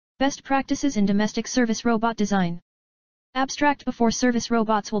Best practices in domestic service robot design. Abstract. Before service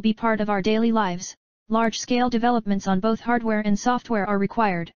robots will be part of our daily lives, large-scale developments on both hardware and software are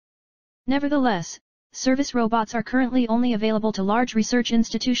required. Nevertheless, service robots are currently only available to large research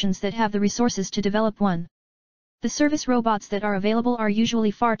institutions that have the resources to develop one. The service robots that are available are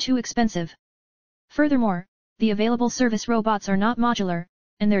usually far too expensive. Furthermore, the available service robots are not modular,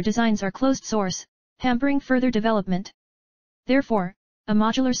 and their designs are closed source, hampering further development. Therefore, a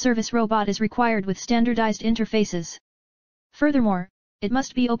modular service robot is required with standardized interfaces. Furthermore, it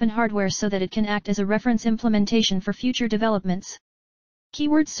must be open hardware so that it can act as a reference implementation for future developments.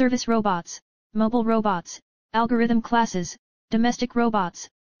 Keywords: service robots, mobile robots, algorithm classes, domestic robots,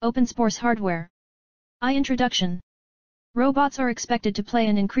 open source hardware. Introduction. Robots are expected to play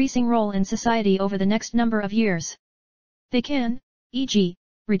an increasing role in society over the next number of years. They can, e.g.,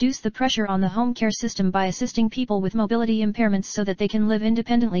 reduce the pressure on the home care system by assisting people with mobility impairments so that they can live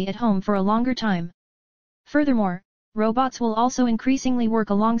independently at home for a longer time. Furthermore, robots will also increasingly work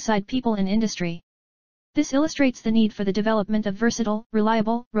alongside people in industry. This illustrates the need for the development of versatile,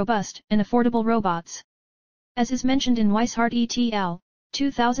 reliable, robust, and affordable robots. As is mentioned in Weishart et al.,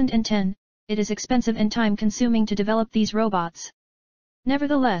 2010, it is expensive and time-consuming to develop these robots.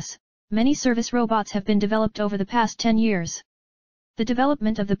 Nevertheless, many service robots have been developed over the past 10 years. The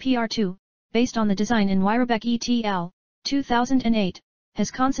development of the PR2, based on the design in Weishart et al., 2008,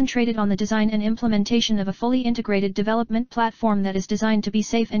 has concentrated on the design and implementation of a fully integrated development platform that is designed to be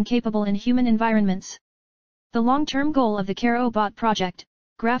safe and capable in human environments. The long-term goal of the CareObot project,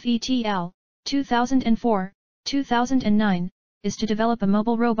 Graph et al., 2004, 2009, is to develop a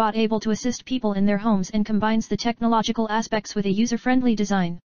mobile robot able to assist people in their homes and combines the technological aspects with a user-friendly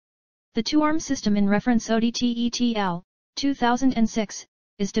design. The two-arm system in reference ODT et al., 2006,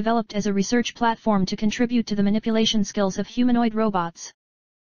 is developed as a research platform to contribute to the manipulation skills of humanoid robots.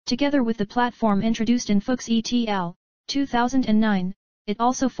 Together with the platform introduced in Fuchs et al., 2009, it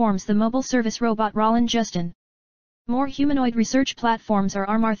also forms the mobile service robot Roland Justin. More humanoid research platforms are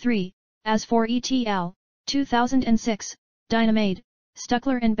Armar3, As4 et al., 2006, Dynamade,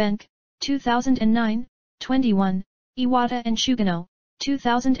 Stuckler and Benck, 2009, 21, Iwata and Shugano,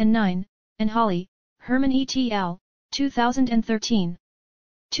 2009, and Holly, Herman et al., 2013.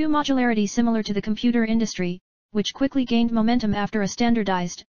 2. Modularity. Similar to the computer industry, which quickly gained momentum after a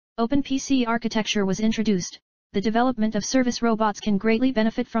standardized, open PC architecture was introduced, the development of service robots can greatly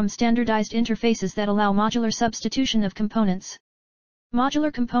benefit from standardized interfaces that allow modular substitution of components.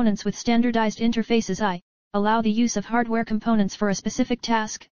 Modular components with standardized interfaces allow the use of hardware components for a specific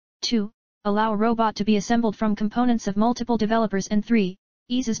task. 2. Allow a robot to be assembled from components of multiple developers. And 3.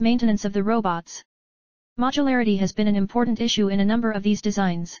 Eases maintenance of the robots. Modularity has been an important issue in a number of these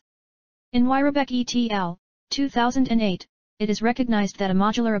designs. In Weishart et al., 2008, it is recognized that a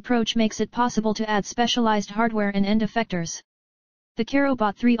modular approach makes it possible to add specialized hardware and end effectors. The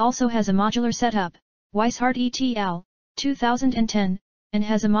CareObot 3 also has a modular setup, Weishart et al., 2010, and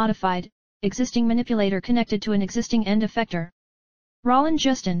has a modified, existing manipulator connected to an existing end effector. Roland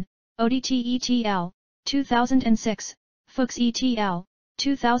Justin, ODT et al., 2006, Fuchs et al.,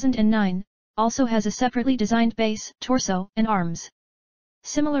 2009, also has a separately designed base, torso, and arms.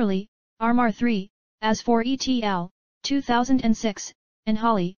 Similarly, Armar3, As4 et al., 2006, and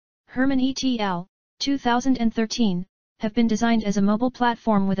Holly, Herman et al., 2013, have been designed as a mobile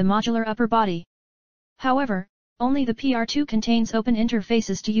platform with a modular upper body. However, only the PR2 contains open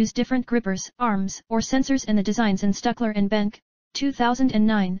interfaces to use different grippers, arms, or sensors, and the designs in Stuckler and Benck,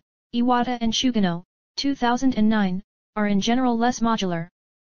 2009, Iwata and Shugano, 2009, are in general less modular.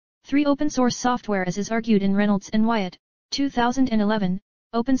 3. Open source software. As is argued in Reynolds and Wyatt, 2011,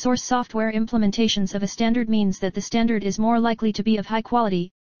 open source software implementations of a standard means that the standard is more likely to be of high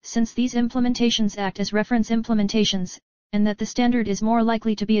quality, since these implementations act as reference implementations, and that the standard is more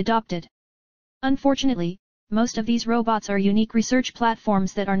likely to be adopted. Unfortunately, most of these robots are unique research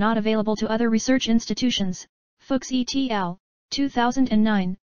platforms that are not available to other research institutions. Fuchs et al.,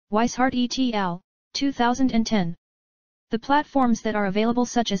 2009, Weishart et al., 2010. The platforms that are available,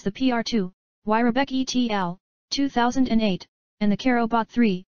 such as the PR2, Weishart et al., 2008, and the CareObot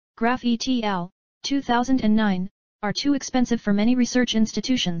 3, Graph et al., 2009, are too expensive for many research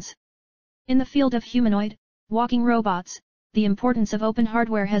institutions. In the field of humanoid, walking robots, the importance of open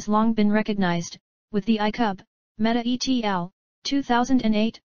hardware has long been recognized, with the iCub, Meta et al.,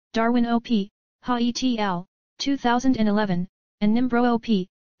 2008, Darwin OP, Ha et al., 2011, and Nimbro OP,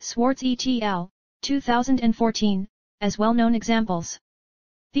 Swartz et al., 2014, as well-known examples.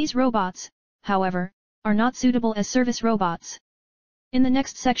 These robots, however, are not suitable as service robots. In the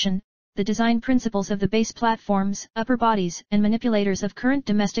next section, the design principles of the base platforms, upper bodies, and manipulators of current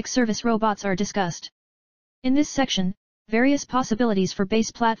domestic service robots are discussed. In this section, various possibilities for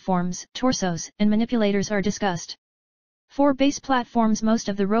base platforms, torsos, and manipulators are discussed. For base platforms, most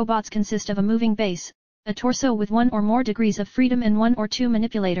of the robots consist of a moving base, a torso with one or more degrees of freedom, and one or two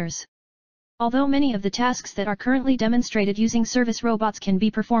manipulators. Although many of the tasks that are currently demonstrated using service robots can be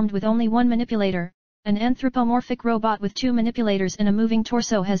performed with only one manipulator, an anthropomorphic robot with two manipulators and a moving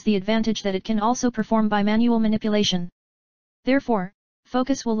torso has the advantage that it can also perform bimanual manipulation. Therefore,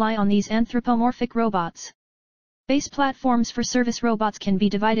 focus will lie on these anthropomorphic robots. Base platforms for service robots can be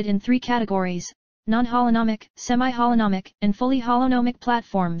divided in three categories: non-holonomic, semi-holonomic, and fully holonomic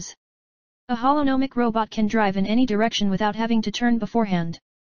platforms. A holonomic robot can drive in any direction without having to turn beforehand.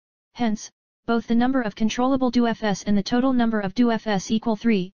 Hence, both the number of controllable DoFs and the total number of DoFs equal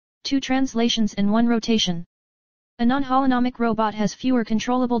 3, 2 translations and 1 rotation. A non-holonomic robot has fewer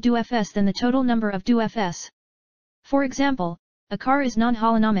controllable DoFs than the total number of DoFs. For example, a car is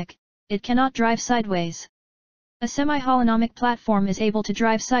non-holonomic, it cannot drive sideways. A semi-holonomic platform is able to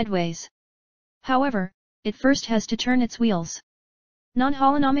drive sideways. However, it first has to turn its wheels.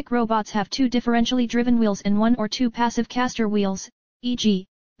 Non-holonomic robots have two differentially driven wheels and one or two passive caster wheels, e.g.,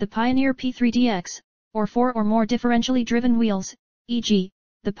 the Pioneer P3DX, or four or more differentially driven wheels, e.g.,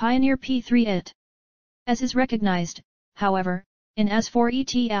 the Pioneer P3IT. As is recognized, however, in AS4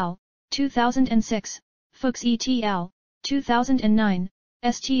 ETL, 2006, Fuchs ETL, 2009,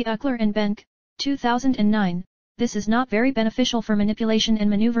 St. Uckler and Benck, 2009, this is not very beneficial for manipulation and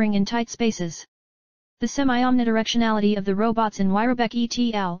maneuvering in tight spaces. The semi-omnidirectionality of the robots in Weyraubeck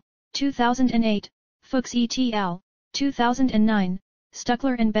ETL, 2008, Fuchs ETL, 2009,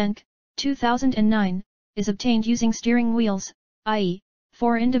 Stuckler and Benck, 2009, is obtained using steering wheels, i.e.,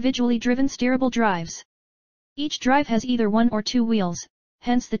 4 individually driven steerable drives. Each drive has either 1 or 2 wheels,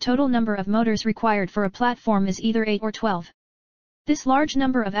 hence the total number of motors required for a platform is either 8 or 12. This large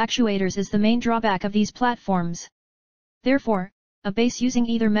number of actuators is the main drawback of these platforms. Therefore, a base using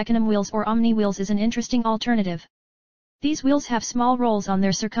either mechanism wheels or omni wheels is an interesting alternative. These wheels have small rolls on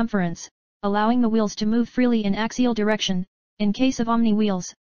their circumference, allowing the wheels to move freely in axial direction, in case of omni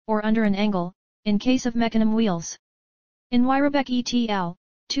wheels, or under an angle, in case of mechanism wheels. In Weyraubeck ETL,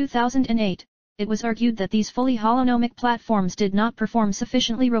 2008, it was argued that these fully holonomic platforms did not perform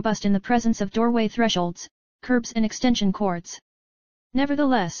sufficiently robust in the presence of doorway thresholds, curbs and extension cords.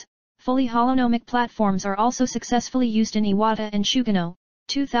 Nevertheless, fully holonomic platforms are also successfully used in Iwata and Shugano,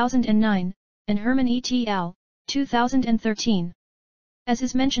 2009, and Herman ETL, 2013. As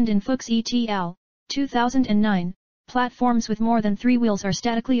is mentioned in Fuchs ETL, 2009, platforms with more than 3 wheels are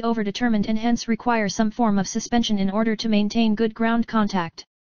statically overdetermined and hence require some form of suspension in order to maintain good ground contact.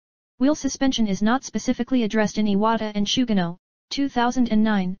 Wheel suspension is not specifically addressed in Iwata and Shugano,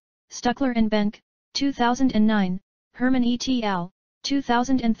 2009, Stuckler and Benck, 2009, Herman ETL,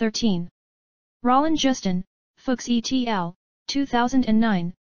 2013. Rollin Justin, Fuchs ETL,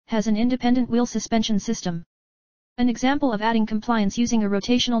 2009, has an independent wheel suspension system. An example of adding compliance using a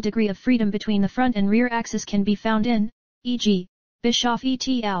rotational degree of freedom between the front and rear axis can be found in, e.g., Bischoff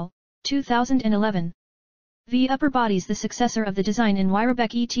ETL, 2011. V upper bodies, the successor of the design in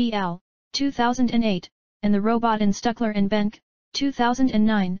Weyraubeck ETL, 2008, and the robot in Stuckler and Benck,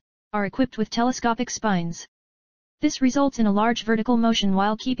 2009, are equipped with telescopic spines. This results in a large vertical motion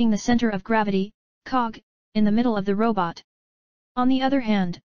while keeping the center of gravity, cog, in the middle of the robot. On the other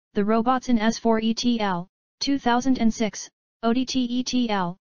hand, the robots in AS4 ETL, 2006, ODT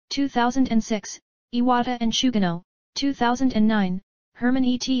ETL, 2006, Iwata and Shugano, 2009, Herman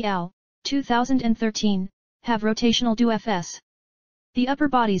ETL, 2013, have rotational DoFs. The upper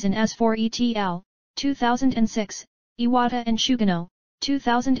bodies in AS4 ETL, 2006, Iwata and Shugano,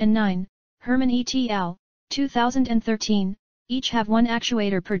 2009, Herman ETL, 2013, each have one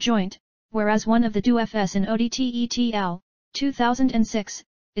actuator per joint, whereas one of the DoFs in ODT ETL, 2006,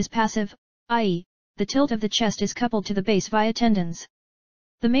 is passive, i.e., the tilt of the chest is coupled to the base via tendons.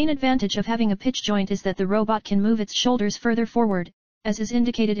 The main advantage of having a pitch joint is that the robot can move its shoulders further forward, as is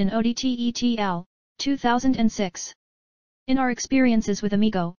indicated in ODT ETL, 2006. In our experiences with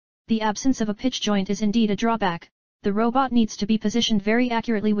Amigo, the absence of a pitch joint is indeed a drawback. The robot needs to be positioned very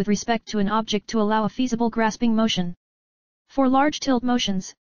accurately with respect to an object to allow a feasible grasping motion. For large tilt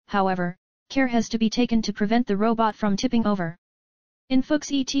motions, however, care has to be taken to prevent the robot from tipping over. In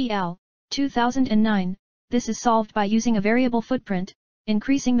Fuchs ETL, 2009, this is solved by using a variable footprint,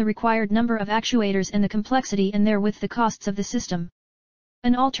 increasing the required number of actuators and the complexity and therewith the costs of the system.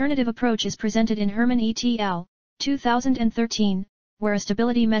 An alternative approach is presented in Herman ETL, 2013, where a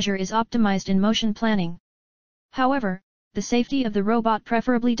stability measure is optimized in motion planning. However, the safety of the robot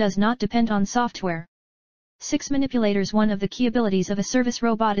preferably does not depend on software. 6 Manipulators. One of the key abilities of a service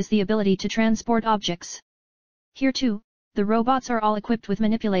robot is the ability to transport objects. Here too, the robots are all equipped with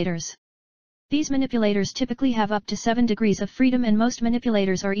manipulators. These manipulators typically have up to 7 degrees of freedom, and most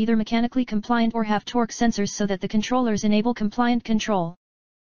manipulators are either mechanically compliant or have torque sensors so that the controllers enable compliant control.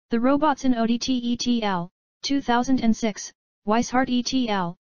 The robots in ODT et al. 2006, Weishart et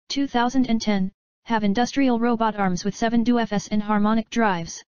al. 2010, have industrial robot arms with 7 DuFS and harmonic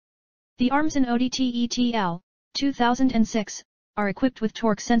drives. The arms in ODT et al. 2006, are equipped with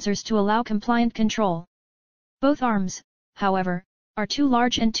torque sensors to allow compliant control. Both arms, however, are too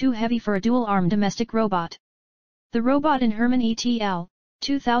large and too heavy for a dual-arm domestic robot. The robot in Herman et al.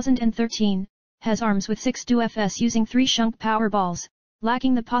 2013, has arms with 6 DuFS using 3 shunt power balls,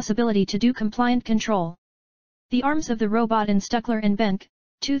 lacking the possibility to do compliant control. The arms of the robot in Stuckler and Benck,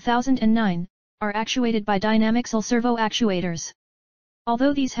 2009, are actuated by dynamic servo actuators.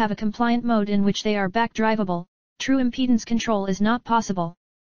 Although these have a compliant mode in which they are back-drivable, true impedance control is not possible.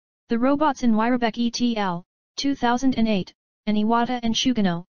 The robots in Weirebeck et al. 2008, and Iwata and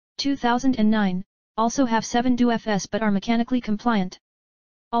Shugano, 2009, also have 7 DuFS but are mechanically compliant.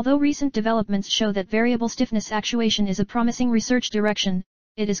 Although recent developments show that variable stiffness actuation is a promising research direction,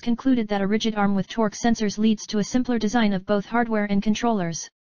 it is concluded that a rigid arm with torque sensors leads to a simpler design of both hardware and controllers.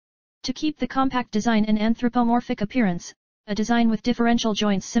 To keep the compact design and anthropomorphic appearance, a design with differential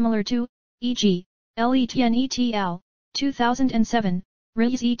joints similar to, e.g., L'Etienne et al. 2007,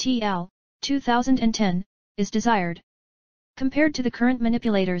 Reyes et al. 2010, is desired. Compared to the current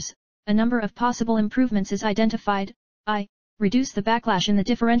manipulators, a number of possible improvements is identified. I. Reduce the backlash in the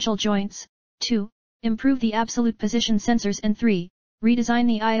differential joints. 2. Improve the absolute position sensors, and 3. Redesign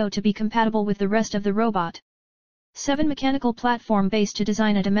the I/O to be compatible with the rest of the robot. 7. Mechanical platform base. To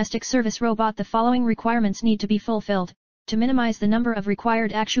design a domestic service robot, the following requirements need to be fulfilled. To minimize the number of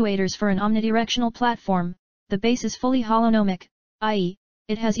required actuators for an omnidirectional platform, the base is fully holonomic, i.e.,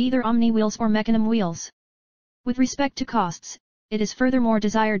 it has either omni wheels or mechanism wheels. With respect to costs, it is furthermore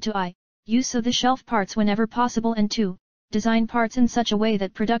desired to use off-the-shelf parts whenever possible, and 2. Design parts in such a way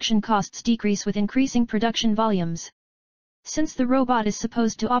that production costs decrease with increasing production volumes. Since the robot is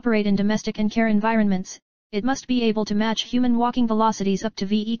supposed to operate in domestic and care environments, it must be able to match human walking velocities up to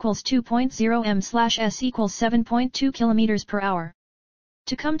v equals 2.0 m/s equals 7.2 km per hour.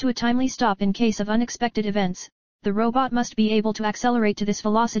 To come to a timely stop in case of unexpected events, the robot must be able to accelerate to this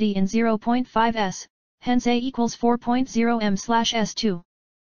velocity in 0.5 s, hence a equals 4.0 m/s.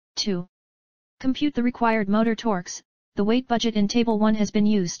 2. Compute the required motor torques. The weight budget in Table 1 has been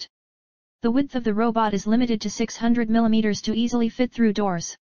used. The width of the robot is limited to 600 mm to easily fit through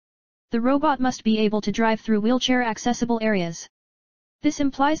doors. The robot must be able to drive through wheelchair-accessible areas. This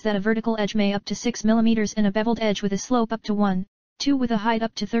implies that a vertical edge may up to 6 mm and a beveled edge with a slope up to 1, 2 with a height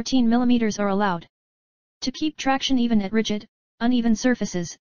up to 13 mm are allowed. To keep traction even at rigid, uneven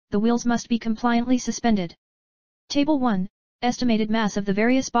surfaces, the wheels must be compliantly suspended. Table 1, Estimated mass of the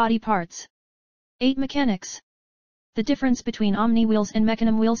various body parts. 8. Mechanics. The difference between omni wheels and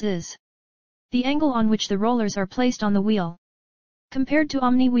mechanism wheels is the angle on which the rollers are placed on the wheel. Compared to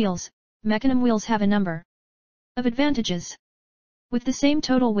omni wheels, mechanism wheels have a number of advantages. With the same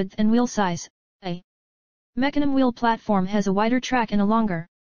total width and wheel size, a mechanism wheel platform has a wider track and a longer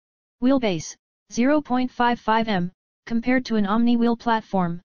wheelbase, 0.55 m, compared to an omni wheel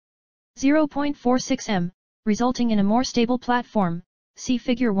platform, 0.46 m, resulting in a more stable platform. See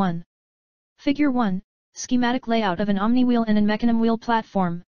Figure 1. Figure 1, schematic layout of an omni wheel and a mechanism wheel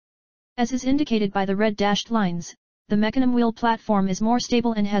platform. As is indicated by the red dashed lines, the mechanism wheel platform is more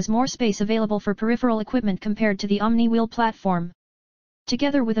stable and has more space available for peripheral equipment compared to the omni wheel platform.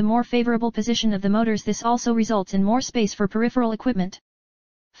 Together with a more favorable position of the motors, this also results in more space for peripheral equipment.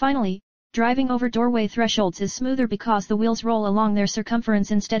 Finally, driving over doorway thresholds is smoother because the wheels roll along their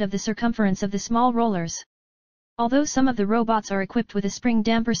circumference instead of the circumference of the small rollers. Although some of the robots are equipped with a spring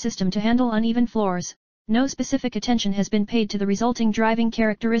damper system to handle uneven floors, no specific attention has been paid to the resulting driving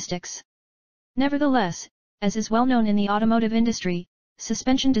characteristics. Nevertheless, as is well known in the automotive industry,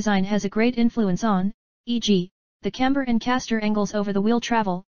 suspension design has a great influence on, e.g., the camber and caster angles over the wheel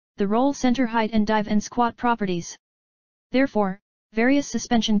travel, the roll center height and dive and squat properties. Therefore, various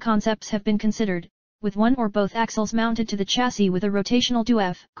suspension concepts have been considered, with one or both axles mounted to the chassis with a rotational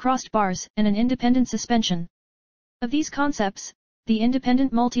DuF, crossed bars, and an independent suspension. Of these concepts, the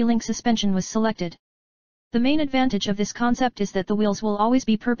independent multi-link suspension was selected. The main advantage of this concept is that the wheels will always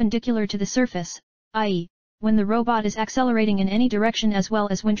be perpendicular to the surface, i.e., when the robot is accelerating in any direction as well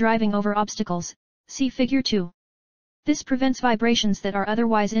as when driving over obstacles. See Figure 2. This prevents vibrations that are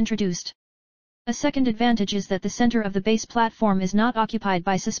otherwise introduced. A second advantage is that the center of the base platform is not occupied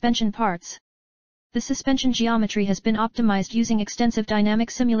by suspension parts. The suspension geometry has been optimized using extensive dynamic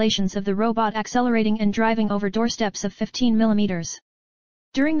simulations of the robot accelerating and driving over doorsteps of 15 mm.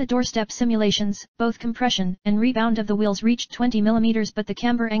 During the doorstep simulations, both compression and rebound of the wheels reached 20 mm, but the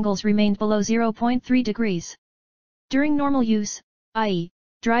camber angles remained below 0.3 degrees. During normal use, i.e.,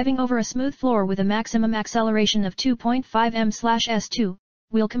 driving over a smooth floor with a maximum acceleration of 2.5 m/s2,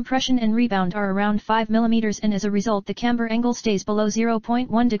 wheel compression and rebound are around 5 mm, and as a result the camber angle stays below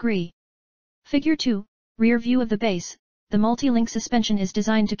 0.1 degree. Figure 2, rear view of the base. The multi-link suspension is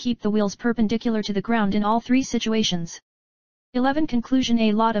designed to keep the wheels perpendicular to the ground in all three situations. 11. Conclusion.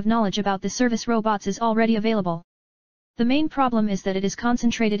 A lot of knowledge about the service robots is already available. The main problem is that it is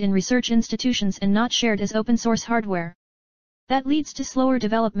concentrated in research institutions and not shared as open source hardware. That leads to slower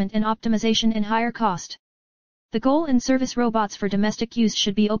development and optimization and higher cost. The goal in service robots for domestic use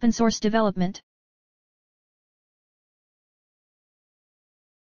should be open source development.